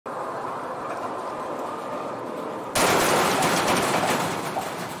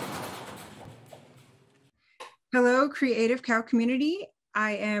Creative Cow community.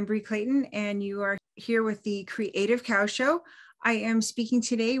 I am Bree Clayton, and you are here with the Creative Cow Show. I am speaking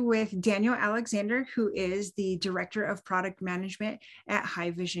today with Daniel Alexander, who is the Director of Product Management at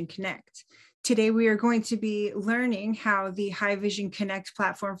Haivision Connect. Today, we are going to be learning how the Haivision Connect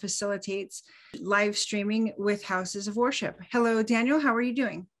platform facilitates live streaming with houses of worship. Hello, Daniel. How are you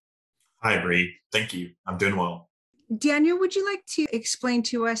doing? Hi, Bree. Thank you. I'm doing well. Daniel, would you like to explain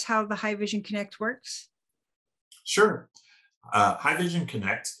to us how the Haivision Connect works? Sure. Haivision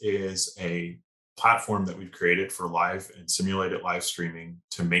Connect is a platform that we've created for live and simulated live streaming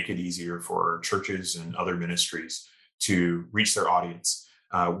to make it easier for churches and other ministries to reach their audience.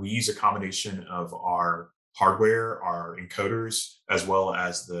 We use a combination of our hardware, our encoders, as well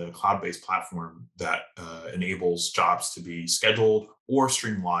as the cloud-based platform that enables jobs to be scheduled or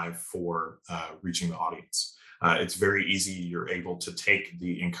streamed live for reaching the audience. It's very easy. You're able to take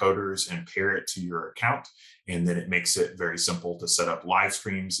the encoders and pair it to your account, and then it makes it very simple to set up live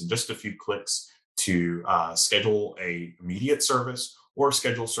streams in just a few clicks to schedule a immediate service or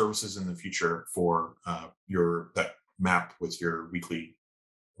schedule services in the future for that map with your weekly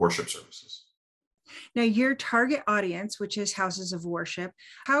worship services. Now, your target audience, which is houses of worship,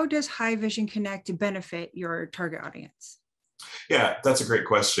 how does Haivision Connect benefit your target audience? Yeah, that's a great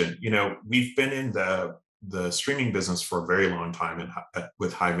question. We've been in the streaming business for a very long time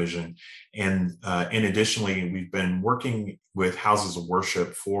with Haivision. And additionally, we've been working with houses of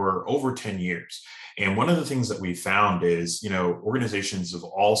worship for over 10 years. And one of the things that we found is, organizations of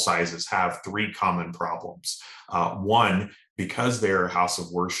all sizes have three common problems. One, because they're a house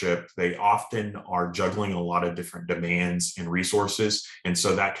of worship, they often are juggling a lot of different demands and resources. And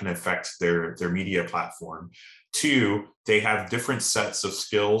so that can affect their media platform. Two, they have different sets of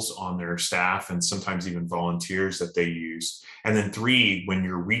skills on their staff and sometimes even volunteers that they use. And then three, when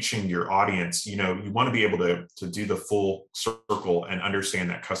you're reaching your audience, you want to be able to do the full circle and understand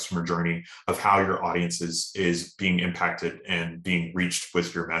that customer journey of how your audience is being impacted and being reached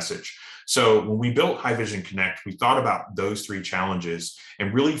with your message. So when we built Haivision Connect, we thought about those three challenges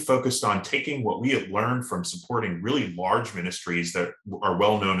and really focused on taking what we had learned from supporting really large ministries that are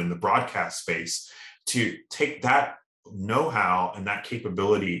well known in the broadcast space to take that know-how and that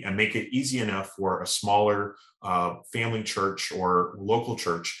capability and make it easy enough for a smaller family church or local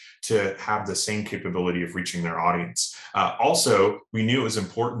church to have the same capability of reaching their audience. Also, we knew it was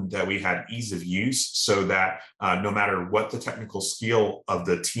important that we had ease of use so that no matter what the technical skill of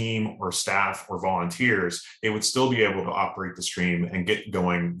the team or staff or volunteers, they would still be able to operate the stream and get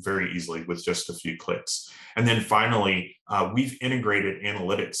going very easily with just a few clicks. And then finally, we've integrated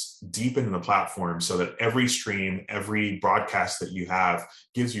analytics deep into the platform so that every stream, every broadcast that you have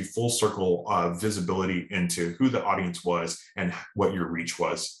gives you full circle visibility into who the audience was and what your reach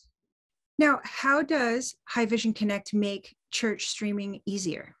was. Now, how does Haivision Connect make church streaming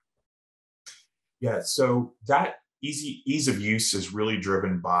easier? Yeah, so that ease of use is really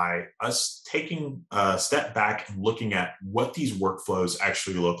driven by us taking a step back and looking at what these workflows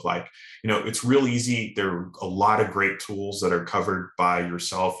actually look like. It's real easy. There are a lot of great tools that are covered by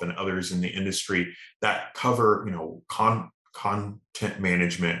yourself and others in the industry that cover, content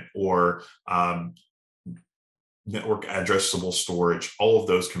management or network addressable storage, all of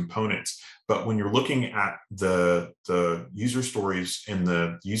those components. But when you're looking at the user stories and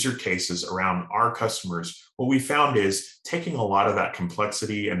the user cases around our customers, what we found is taking a lot of that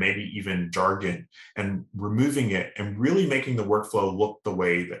complexity and maybe even jargon and removing it and really making the workflow look the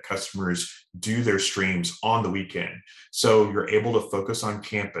way that customers do their streams on the weekend. So you're able to focus on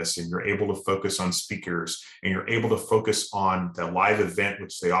campus and you're able to focus on speakers and you're able to focus on the live event,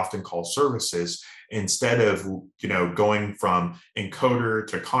 which they often call services, instead of going from encoder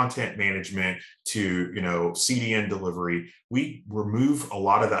to content management to CDN delivery. We remove a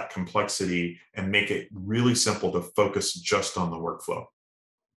lot of that complexity and make it really simple to focus just on the workflow.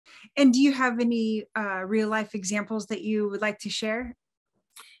 And do you have any real life examples that you would like to share?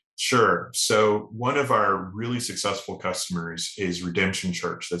 Sure. So one of our really successful customers is Redemption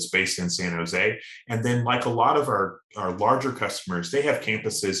Church that's based in San Jose. And then like a lot of our larger customers, they have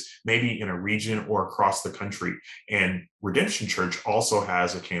campuses maybe in a region or across the country. And Redemption Church also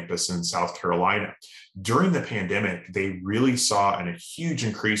has a campus in South Carolina. During the pandemic, they really saw a huge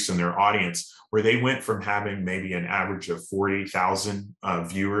increase in their audience where they went from having maybe an average of 40,000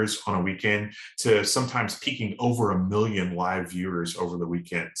 viewers on a weekend to sometimes peaking over 1 million live viewers over the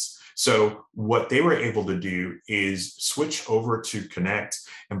weekends. So what they were able to do is switch over to Connect.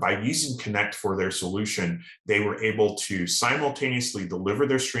 And by using Connect for their solution, they were able able to simultaneously deliver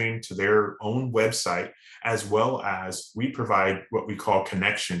their stream to their own website, as well as we provide what we call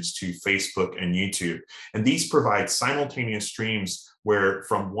connections to Facebook and YouTube. And these provide simultaneous streams where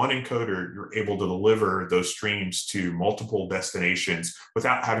from one encoder, you're able to deliver those streams to multiple destinations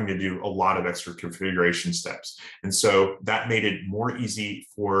without having to do a lot of extra configuration steps. And so that made it more easy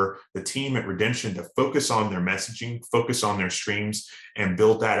for the team at Redemption to focus on their messaging, focus on their streams, and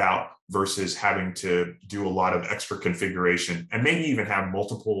build that out versus having to do a lot of extra configuration and maybe even have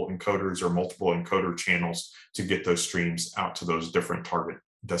multiple encoders or multiple encoder channels to get those streams out to those different target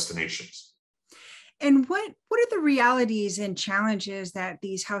destinations. And what are the realities and challenges that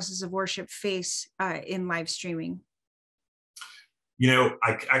these houses of worship face in live streaming?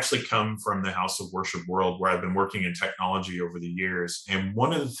 I actually come from the house of worship world where I've been working in technology over the years. And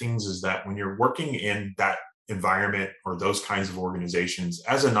one of the things is that when you're working in that environment or those kinds of organizations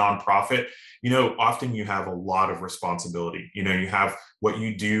as a nonprofit, often you have a lot of responsibility. You have what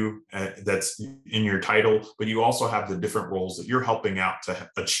you do that's in your title, but you also have the different roles that you're helping out to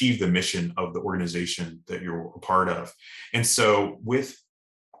achieve the mission of the organization that you're a part of. And so with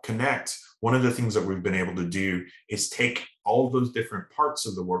Connect, one of the things that we've been able to do is take all of those different parts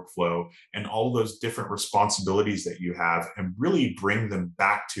of the workflow and all of those different responsibilities that you have and really bring them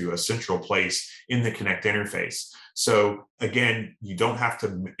back to a central place in the Connect interface. So again, you don't have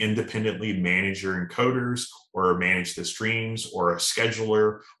to independently manage your encoders or manage the streams or a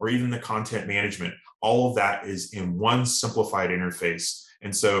scheduler or even the content management. All of that is in one simplified interface.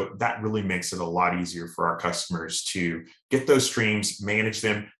 And so that really makes it a lot easier for our customers to get those streams, manage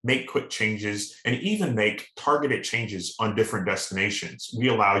them, make quick changes, and even make targeted changes on different destinations. We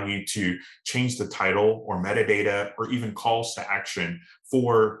allow you to change the title or metadata or even calls to action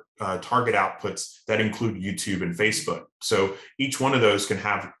for target outputs that include YouTube and Facebook. So each one of those can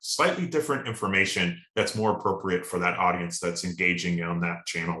have slightly different information that's more appropriate for that audience that's engaging on that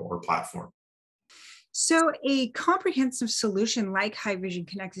channel or platform. So a comprehensive solution like Haivision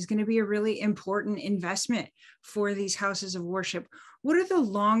Connect is going to be a really important investment for these houses of worship. What are the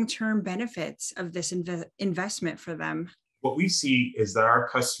long-term benefits of this investment for them? What we see is that our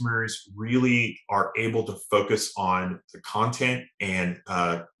customers really are able to focus on the content and,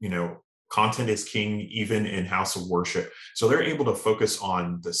 content is king even in house of worship. So they're able to focus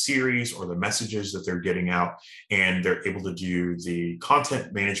on the series or the messages that they're getting out, and they're able to do the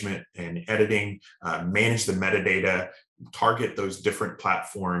content management and editing, manage the metadata, target those different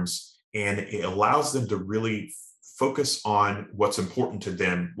platforms, and it allows them to really focus on what's important to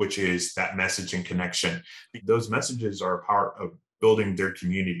them, which is that message and connection. Those messages are a part of building their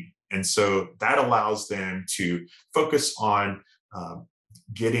community. And so that allows them to focus on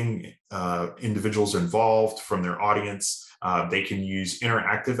getting individuals involved from their audience. They can use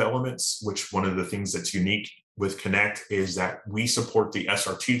interactive elements, which one of the things that's unique with Connect is that we support the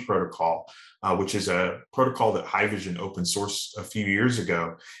SRT protocol, which is a protocol that Haivision open sourced a few years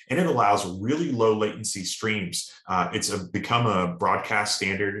ago, and it allows really low latency streams. It's become a broadcast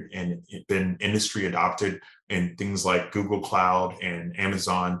standard and it's been industry adopted in things like Google Cloud and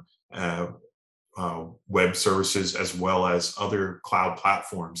Amazon web services, as well as other cloud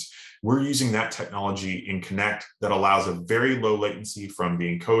platforms. We're using that technology in Connect that allows a very low latency from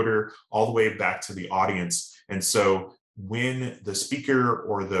the encoder all the way back to the audience. And so when the speaker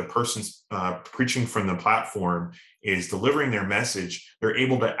or the person preaching from the platform is delivering their message, they're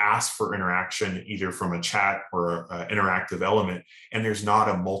able to ask for interaction either from a chat or an interactive element. And there's not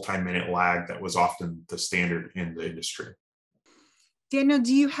a multi-minute lag that was often the standard in the industry. Daniel,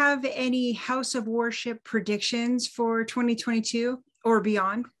 do you have any house of worship predictions for 2022 or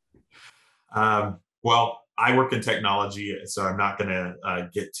beyond? Well, I work in technology, so I'm not going to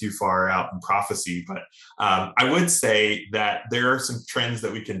get too far out in prophecy, but I would say that there are some trends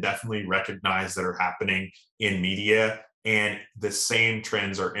that we can definitely recognize that are happening in media, and the same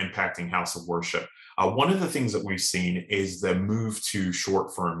trends are impacting house of worship. One of the things that we've seen is the move to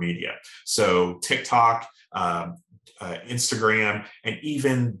short form media. So TikTok, Instagram, and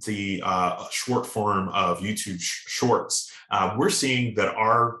even the short form of YouTube shorts. We're seeing that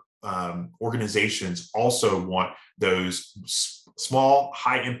our organizations also want those small,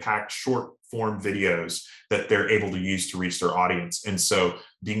 high impact, short form videos that they're able to use to reach their audience. And so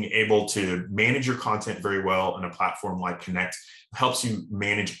being able to manage your content very well on a platform like Connect helps you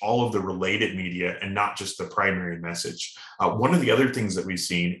manage all of the related media and not just the primary message. One of the other things that we've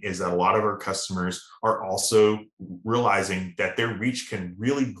seen is that a lot of our customers are also realizing that their reach can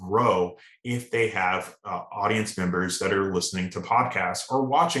really grow if they have audience members that are listening to podcasts or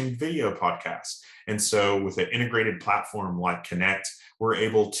watching video podcasts. And so with an integrated platform like Connect, we're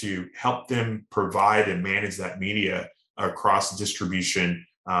able to help them provide and manage that media across distribution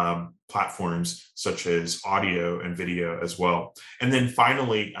platforms such as audio and video as well. And then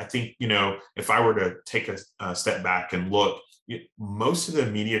finally, I think, if I were to take a step back and look, most of the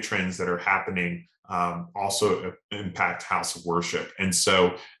media trends that are happening also impact house of worship. And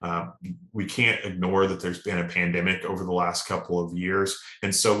so we can't ignore that there's been a pandemic over the last couple of years.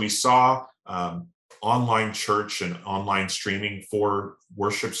 And so we saw online church and online streaming for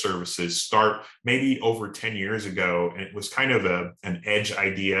worship services start maybe over 10 years ago. And it was kind of an edge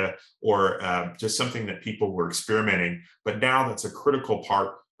idea or just something that people were experimenting. But now that's a critical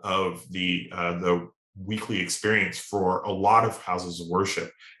part of the weekly experience for a lot of houses of worship.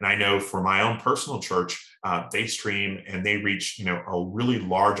 And I know for my own personal church, they stream and they reach, a really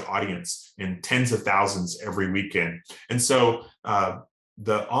large audience in tens of thousands every weekend. And so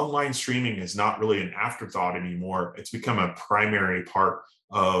the online streaming is not really an afterthought anymore. It's become a primary part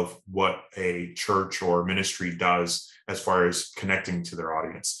of what a church or ministry does as far as connecting to their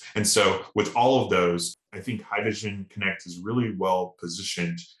audience. And so with all of those, I think Haivision Connect is really well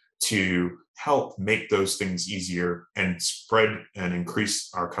positioned to help make those things easier and spread and increase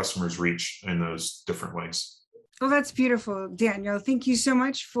our customers' reach in those different ways. Well, that's beautiful, Daniel. Thank you so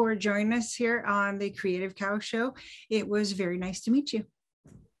much for joining us here on the Creative Cow Show. It was very nice to meet you.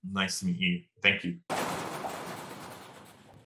 Nice to meet you. Thank you.